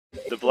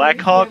The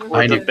Blackhawk or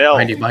Behind the you, Bell?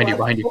 behind you, behind you,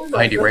 behind you,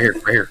 behind you, right here,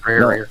 right here, right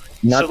here, right here.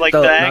 So like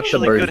the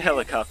actually good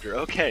helicopter.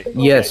 Okay.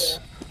 Yes.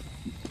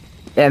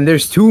 And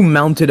there's two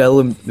mounted mini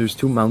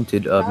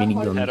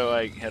guns. How do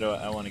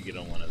I want to get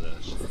on one of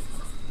those?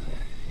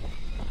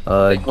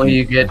 When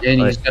you get in,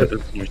 you just gotta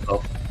position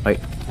yourself. Wait,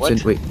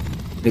 What? wait,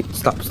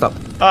 stop.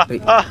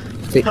 Wait,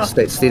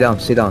 stay down.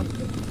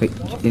 Wait,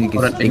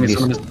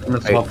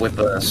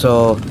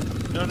 So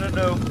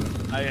No.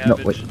 I have no,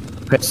 it.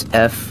 wait. Press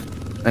F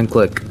and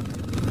click.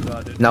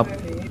 Got it. Now,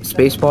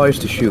 spacebar is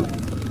to shoot.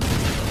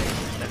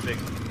 Epic.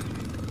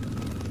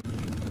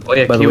 Oh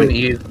yeah, By the Q way, and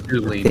E is to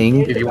lead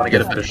thing- if you want to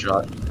get a better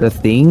shot. The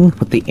thing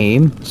with the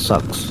aim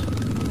sucks.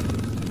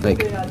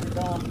 Like,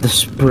 the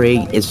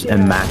spray is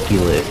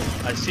immaculate.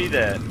 I see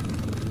that.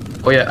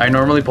 Oh yeah, I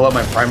normally pull out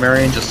my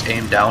primary and just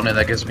aim down, and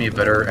that gives me a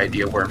better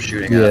idea where I'm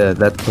shooting at. Yeah,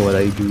 that's what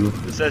I do.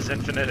 This says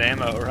infinite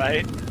ammo,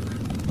 right?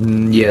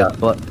 Yeah,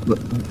 but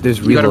there's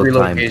You gotta reload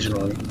reload time.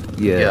 occasionally.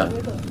 Yeah.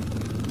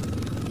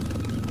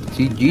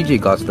 See, GJ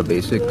got the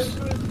basics.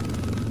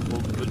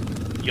 Well,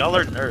 but y'all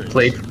are nerds.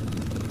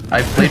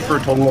 I played for a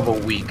total of a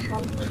week.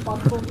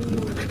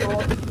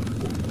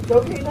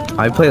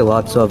 I play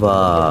lots of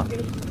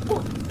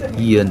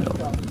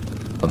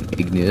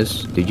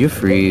Ignis. Did you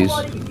freeze?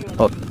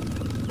 Oh,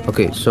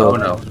 okay. So Oh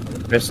no.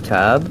 press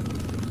tab.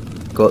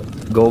 Go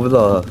over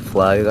the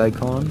flag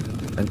icon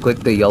and click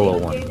the yellow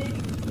one.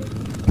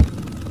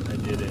 I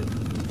did it.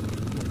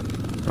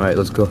 All right,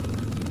 let's go.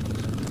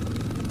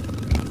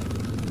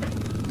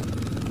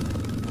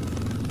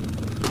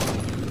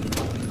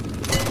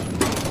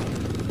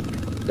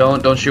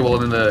 Don't shoot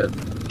while in the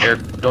air.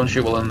 Don't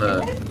shoot while in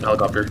the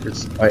helicopter.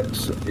 It's All right.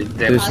 So it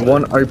there's damages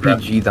one the-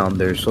 RPG down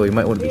there, so you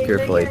might want to be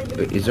careful. Like,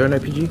 wait, is there an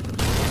RPG?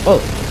 Oh,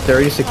 they're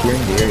already securing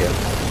the area.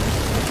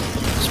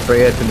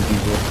 Spray at the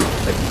people.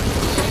 Like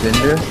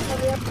Cinder.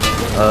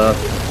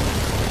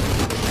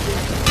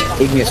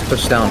 Ignis,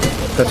 touch down.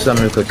 Touch down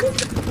real quick.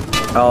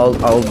 I'll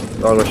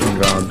rush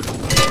him around.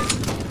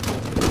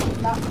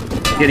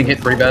 Getting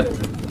hit pretty bad.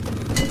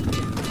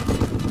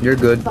 You're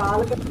good.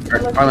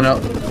 Alright, filing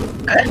out.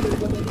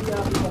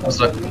 What's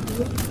up? Let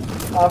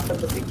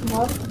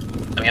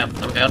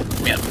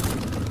me out.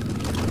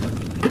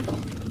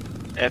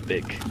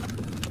 Epic.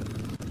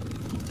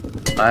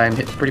 I'm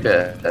hit pretty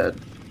bad.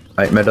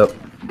 Alright, med up.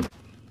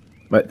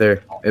 Right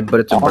there. But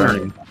it's a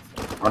burning.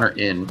 Runner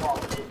in.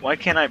 Why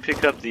can't I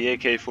pick up the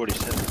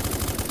AK-47?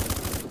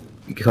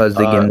 Because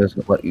the game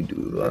doesn't let you do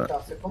that.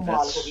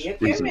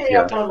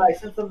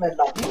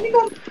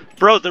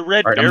 Bro, the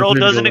red Alright, I'm barrel gonna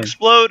go doesn't in.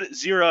 explode.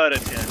 0 out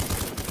of 10.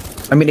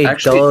 I mean, it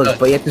Actually, does,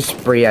 but you have to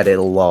spray at it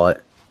a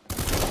lot.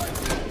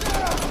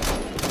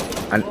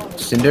 And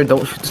Cinder,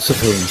 don't shoot the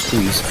civilians,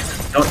 please.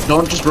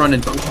 Don't just run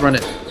it. Don't just run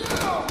it.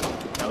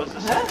 That was a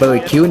By the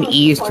way, Q and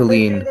E is to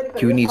lean.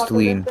 Q needs to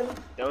lean.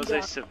 That was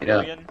a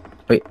civilian.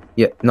 Wait,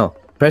 yeah, no.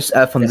 Press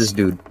F on this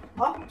dude.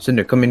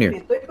 Cinder, come in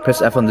here.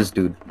 Press F on this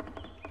dude.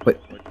 Wait,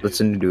 let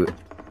Cinder do it.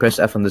 Press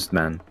F on this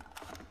man.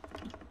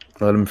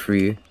 Let him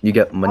free. You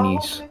get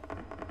monies.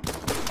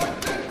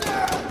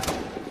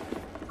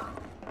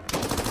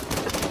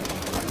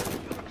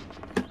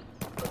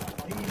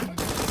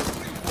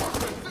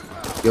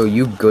 Yo,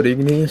 you good,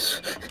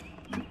 Ignis?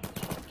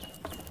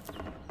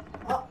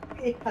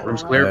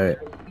 Room's clear. Alright.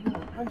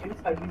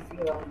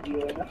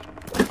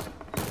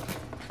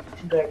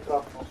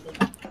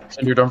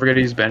 Cinder, don't forget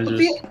to use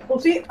bandages.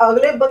 Oh yeah,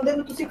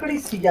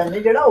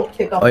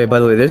 by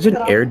the way, there's an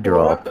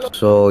airdrop,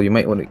 so you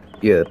might want to.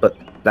 Yeah, but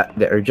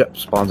the airdrop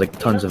spawns like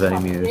tons of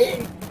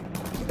enemies.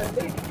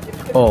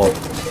 Oh,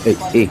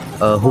 hey,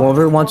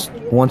 whoever wants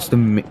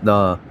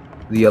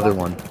the other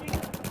one.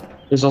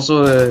 There's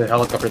also a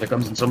helicopter that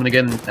comes in, so I'm gonna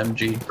get an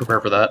MG. Prepare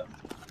for that.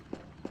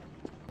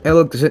 Hey,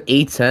 look, there's an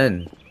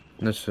A10.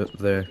 That's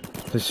there,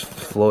 just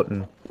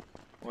floating.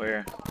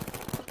 Where?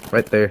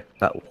 Right there,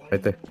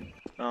 right there.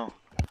 Oh.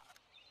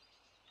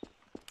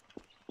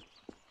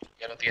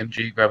 Get out the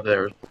MG, grab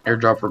the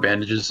airdrop for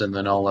bandages, and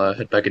then I'll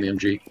head back in the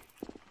MG.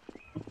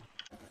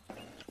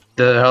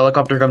 The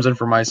helicopter comes in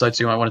from my side,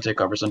 so you might want to take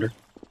cover, Cinder.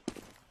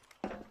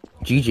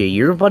 GJ,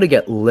 you're about to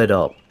get lit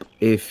up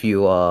if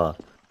you I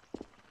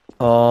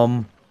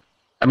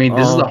mean,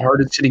 this is the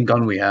hardest hitting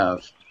gun we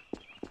have.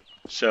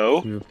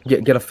 So?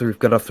 Get off the roof.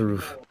 Get off the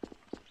roof.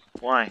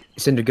 Why?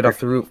 Cinder, get off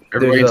the roof.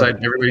 Everybody inside.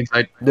 Everybody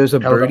inside. There's a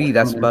Helicopter birdie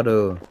that's coming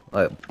in.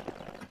 about to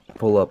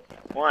pull up.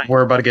 Why?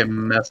 We're about to get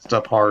messed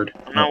up hard.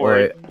 I'm not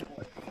worried.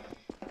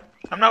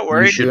 I'm not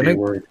worried. You should be Doing it?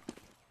 worried.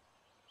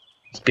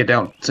 Just get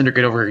down. Cinder,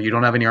 get over here. You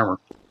don't have any armor.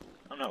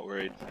 I'm not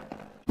worried.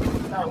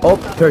 Oh,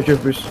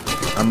 paratroopers.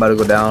 I'm about to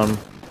go down.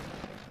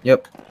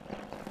 Yep.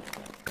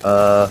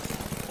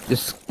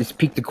 Just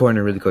peek the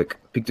corner really quick.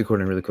 Peek the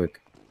corner really quick.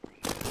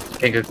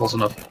 Can't get close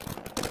enough.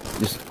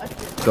 Just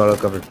got out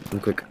cover really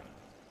quick.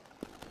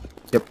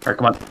 Yep. Alright,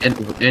 come on.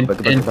 In.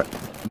 Back.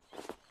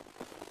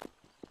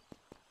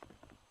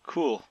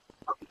 Cool.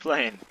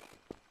 Playing.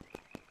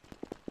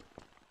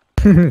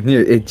 Yeah,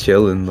 it's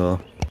chilling though.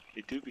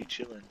 They do be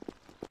chilling.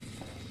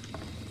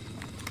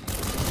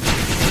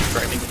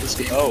 Driving this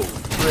game. Oh,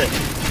 frick.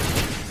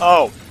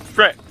 Oh,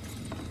 frick.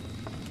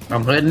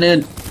 I'm heading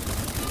in.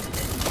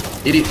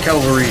 Idiot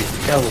cavalry.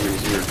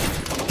 Cavalry's here.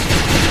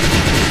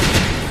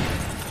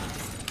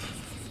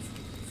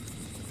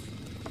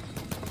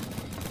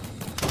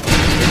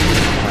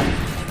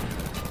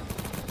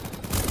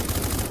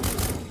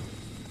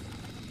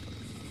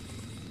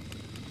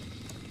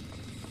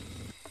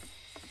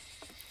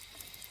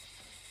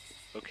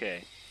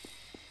 Okay.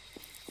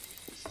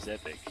 This is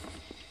epic.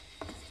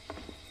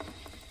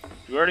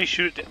 You already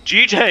shoot it.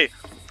 GJ!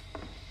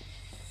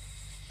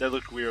 That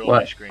looked weird on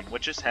my screen.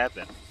 What just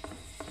happened?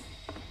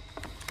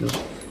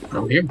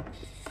 I'm here.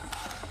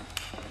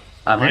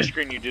 On my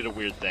screen, you did a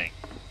weird thing.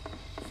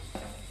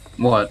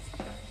 What?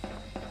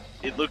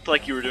 It looked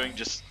like you were doing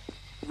just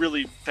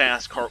really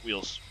fast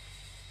cartwheels.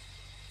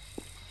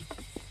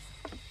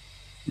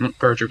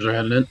 Paratroopers are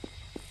headed in.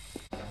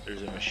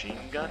 There's a machine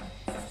gun?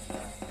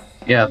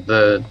 Yeah,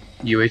 the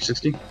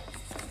UH-60.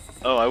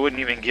 Oh, I wouldn't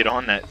even get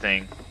on that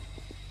thing.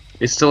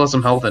 It still has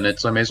some health in it,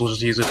 so I may as well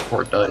just use it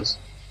before it dies.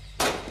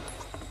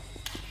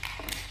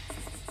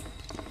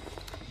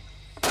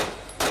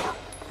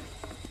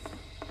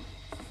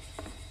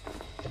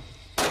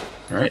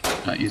 Alright,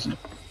 not using it.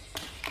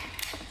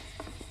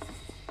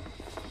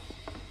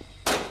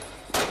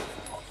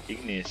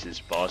 Igneous is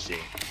bossy.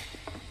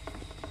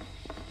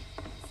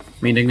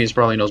 I mean, Igneous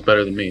probably knows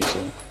better than me,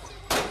 so...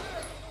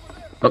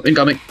 Oh,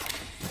 incoming!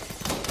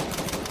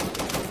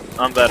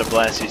 I'm about to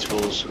blast these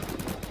fools.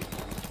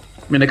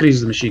 I mean, I could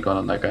use the machine gun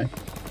on that guy.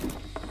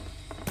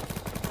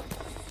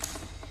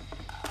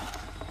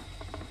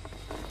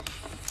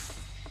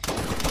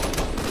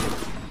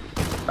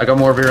 I got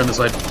more over here on the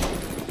side.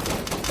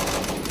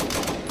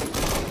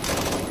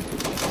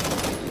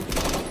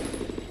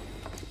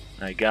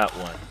 I got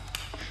one.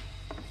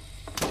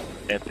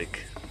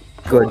 Epic.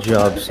 Good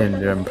job,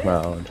 Cinder. I'm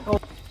proud.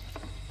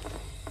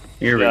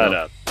 Here we Shut go.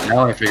 up.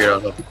 Now I figured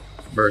out how the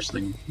burst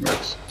thing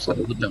works.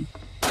 Settle it down.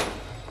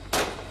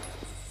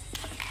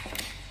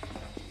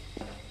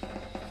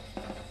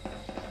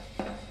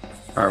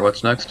 Alright,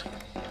 what's next?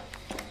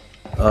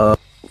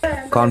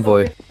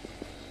 Convoy.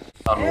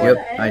 Convoy. Yep,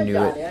 I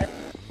knew it.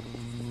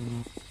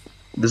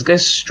 This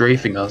guy's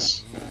strafing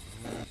us.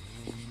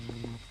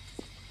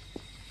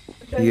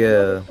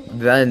 Yeah,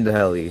 that and the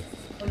heli.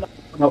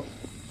 Oh.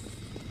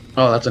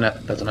 Oh, that's an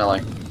ally.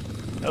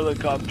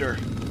 Helicopter.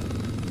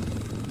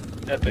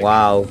 Epic.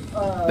 Wow,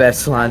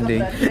 best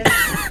landing.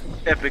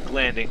 Epic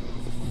landing.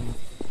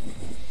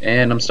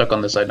 And I'm stuck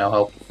on this side now,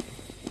 help.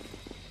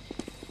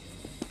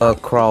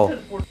 Crawl.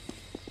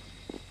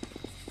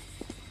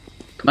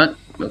 Come on,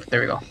 move. There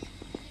we go.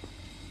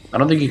 I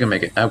don't think you can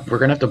make it. We're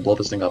gonna have to blow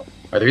this thing up.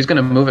 Either he's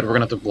gonna move it, or we're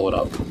gonna have to blow it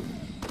up.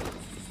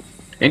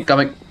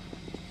 Incoming.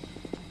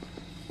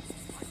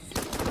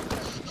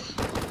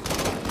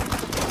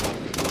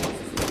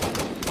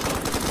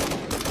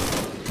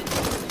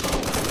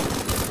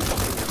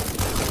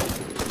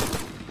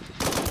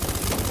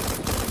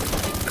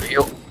 There you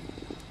go.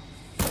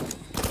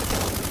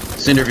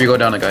 Cinder, if you go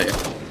down, I got you.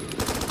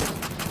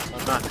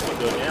 I'm not gonna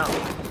go down.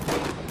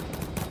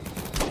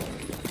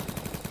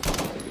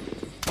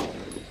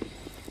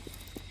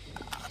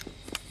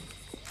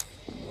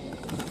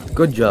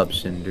 Good job,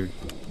 Cinder.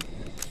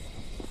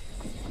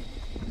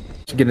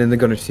 Just get in the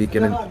gunner seat.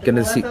 Get in the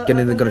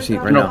gunner seat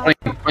right now.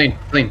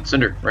 Plane,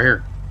 Cinder, right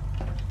here.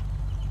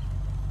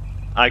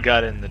 I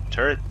got in the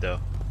turret though.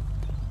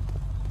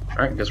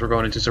 Alright, guess we're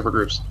going into separate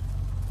groups.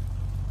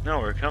 No,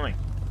 we're coming.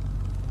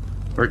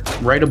 We're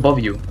right above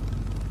you.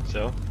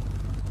 So?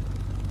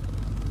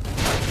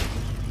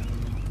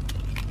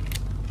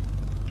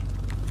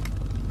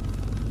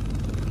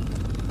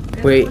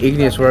 Wait,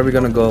 Igneous, where are we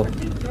gonna go?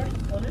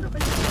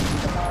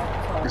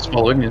 It's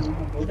follow Igneous.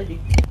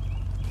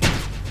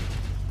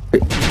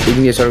 Wait,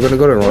 Igneous, are we gonna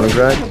go to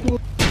Ronograd?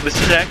 This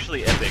is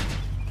actually epic.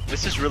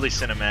 This is really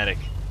cinematic.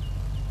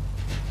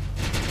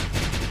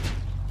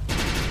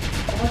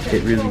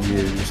 It really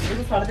is.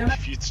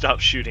 If you'd stop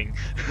shooting.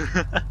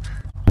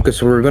 Okay,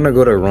 so we're gonna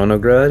go to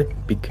Ronograd.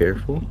 Be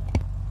careful.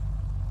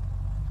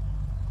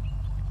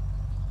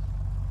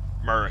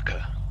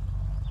 America.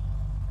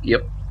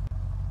 Yep.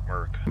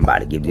 America. I'm about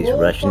to give these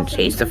Russians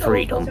taste of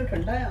freedom.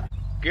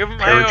 Give them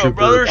hell,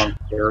 brothers!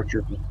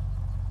 Paratrooper.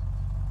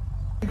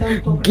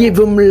 Give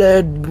them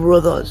lead,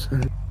 brothers.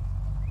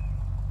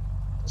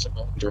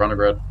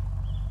 Ronograd.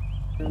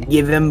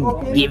 Give him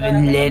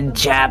lead,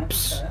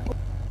 chaps.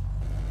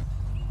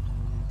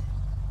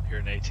 You're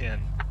an A10.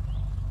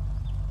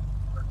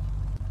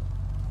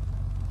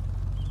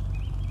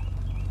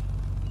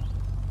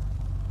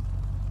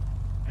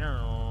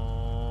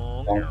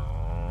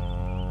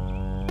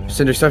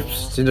 Cinder,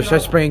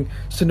 start spraying.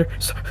 Cinder,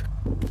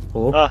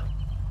 oh,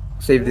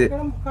 saved it.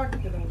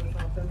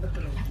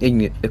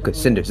 Igneous, okay,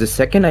 Cinder, the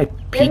second I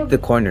peek the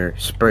corner,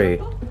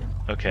 spray.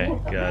 Okay,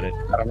 got it.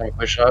 I don't know,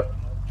 push up.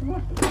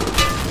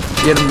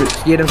 Get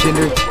him,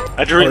 Cinder. I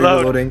had to reload.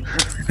 Reloading.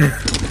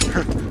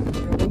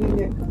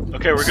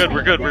 Okay, we're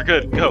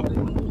good, go.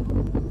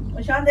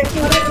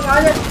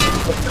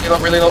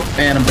 Really low,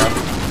 and I'm down.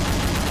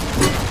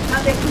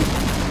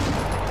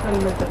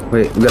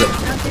 Wait, we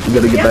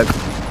gotta get back.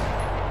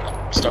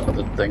 stuck with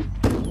the thing.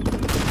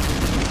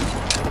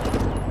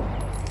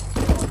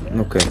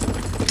 Okay.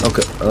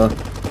 Okay.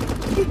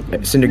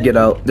 Cinder, get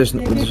out. There's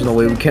no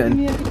way we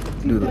can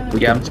do that.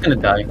 Yeah, I'm just gonna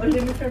die. I'm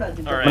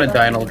Alright. gonna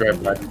die and I'll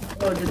drive back.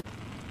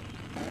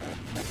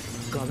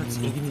 God, that's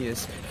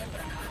igneous.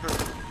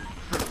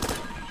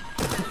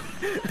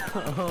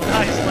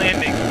 Nice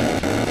landing.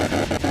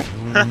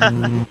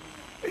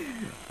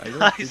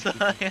 Nice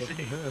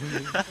landing.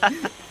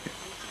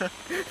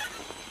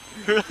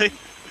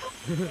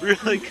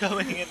 really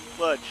coming in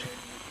clutch.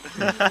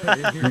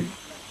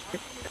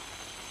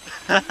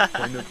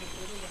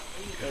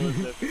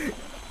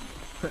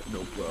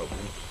 No problem.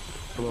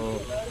 Well,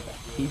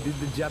 he did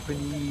the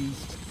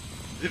Japanese.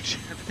 The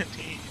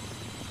Japanese.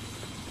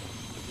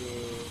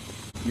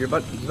 He's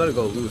about to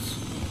go loose.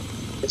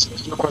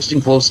 It's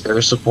requesting close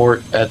air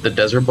support at the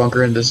desert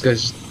bunker, and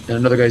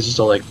another guy's just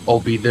like, I'll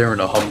be there in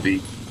a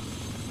Humvee.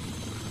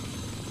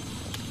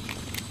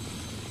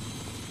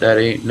 That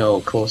ain't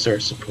no close air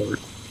support.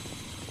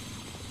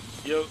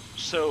 Yo,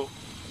 so,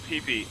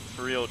 PP,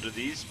 for real, do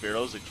these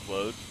barrels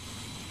explode?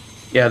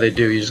 Yeah, they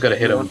do. You just gotta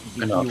hit them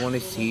enough. You want to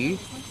see? You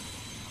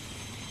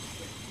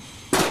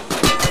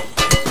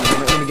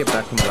might want to get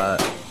back from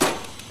that.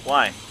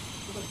 Why?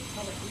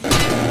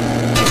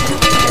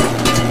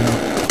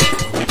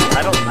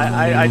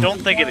 I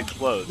don't think it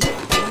explodes.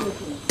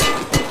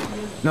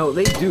 No,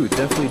 they do.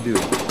 Definitely do.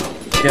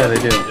 Yeah, they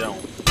do. They don't.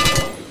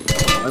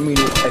 I mean,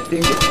 I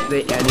think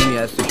the enemy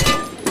has to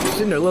shoot.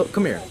 Cinder, look,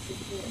 come here.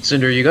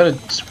 Cinder, you gotta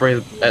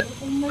spray at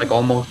like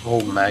almost a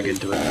whole mag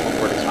into it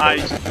before it I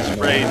explodes.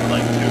 sprayed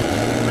like 2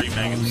 or 3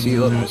 magazines. See,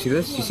 look, see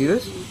this? You see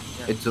this?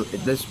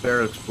 This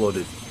barrel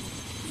exploded.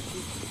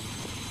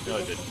 No,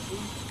 it didn't.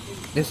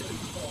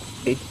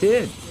 It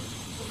did.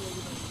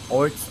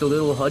 Or it's the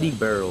little Huddy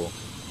barrel.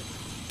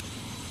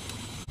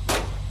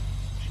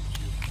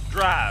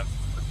 Drive!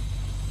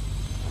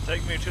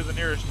 Take me to the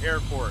nearest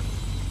airport.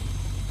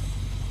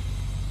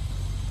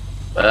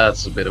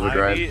 That's a bit of a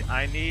drive.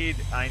 I need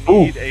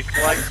a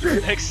flight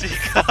to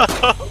Mexico.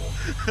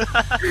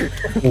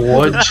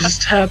 What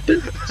just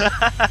happened?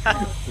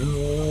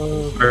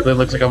 It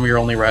looks like I'm your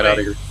only ride out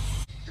of here.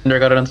 Cinder, I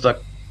got it unstuck.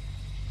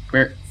 Come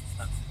here.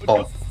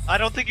 Oh. I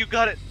don't think you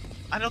got it.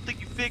 I don't think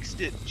you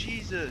fixed it.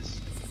 Jesus.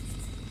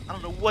 I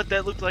don't know what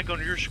that looked like on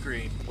your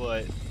screen,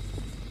 but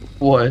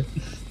What?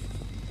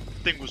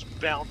 thing was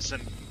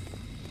bouncing.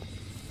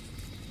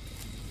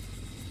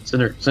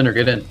 Cinder,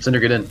 get in. Cinder,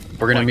 get in.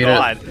 We're gonna meet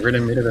God. We're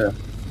gonna meet at a.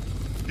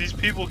 These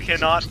people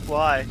cannot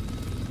fly.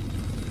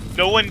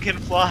 No one can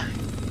fly.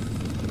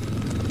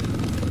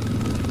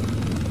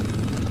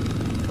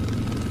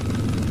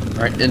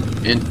 All right, in.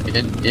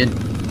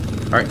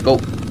 All right, go.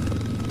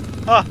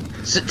 Ah.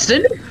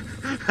 Cinder.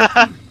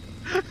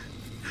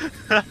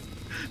 That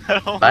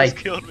almost Bye.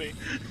 killed me.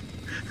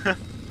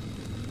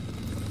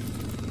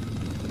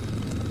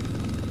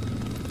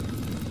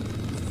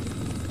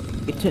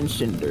 It's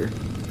Cinder.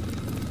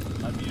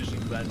 I'm using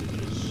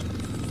bandages.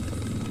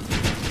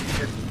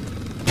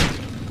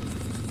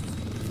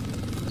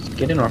 Just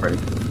get in already.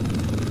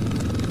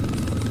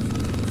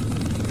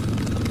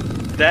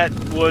 That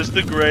was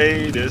the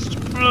greatest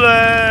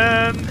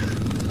plan.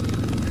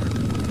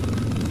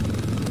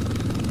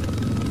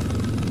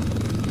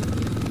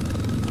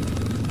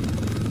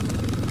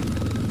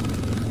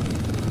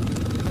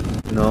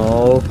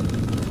 No.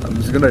 I'm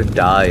just gonna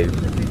dive.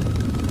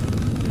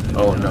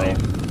 Oh no.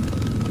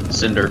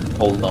 Cinder,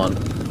 hold on.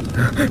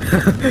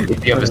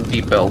 If you have a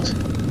seatbelt,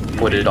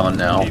 put it on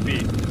now.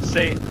 PP,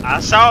 say, I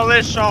saw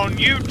this on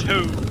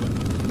YouTube.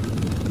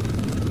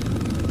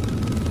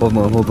 Hold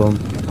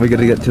on. We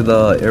gotta get to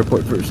the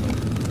airport first.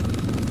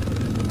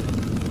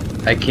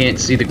 I can't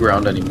see the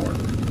ground anymore.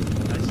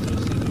 I still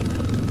see the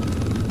ground.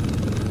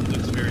 It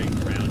looks very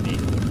groundy.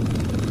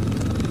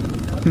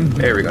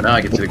 There we go, now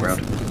I can see the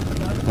ground.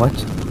 What?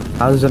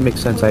 How does that make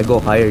sense? I go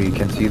higher, you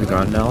can see the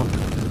ground now?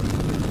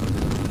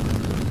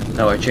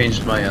 No, I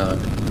changed my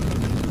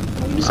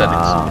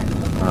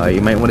settings.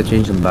 You might want to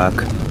change them back.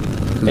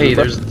 Hey,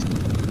 there's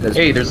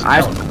a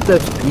I count.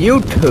 that's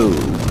YouTube.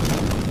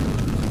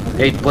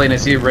 Hey, plane, I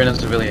see a random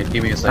civilian.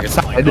 Give me a second.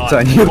 Oh my It's god.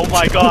 on YouTube. Oh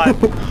my god.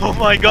 Oh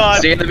my god.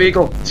 Stay in the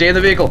vehicle. Stay in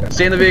the vehicle.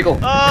 Stay in the vehicle.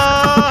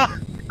 Ah!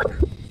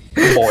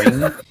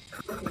 Boing.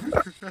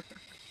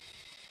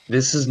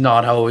 This is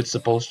not how it's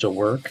supposed to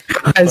work.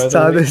 I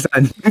saw this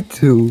on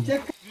YouTube.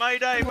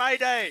 Mayday,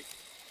 mayday.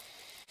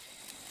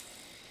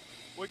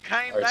 We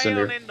came Alright, down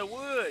Cinder. in the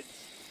woods.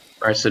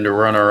 Alright, Cinder,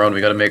 we're on our own. We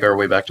gotta make our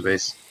way back to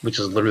base, which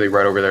is literally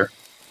right over there.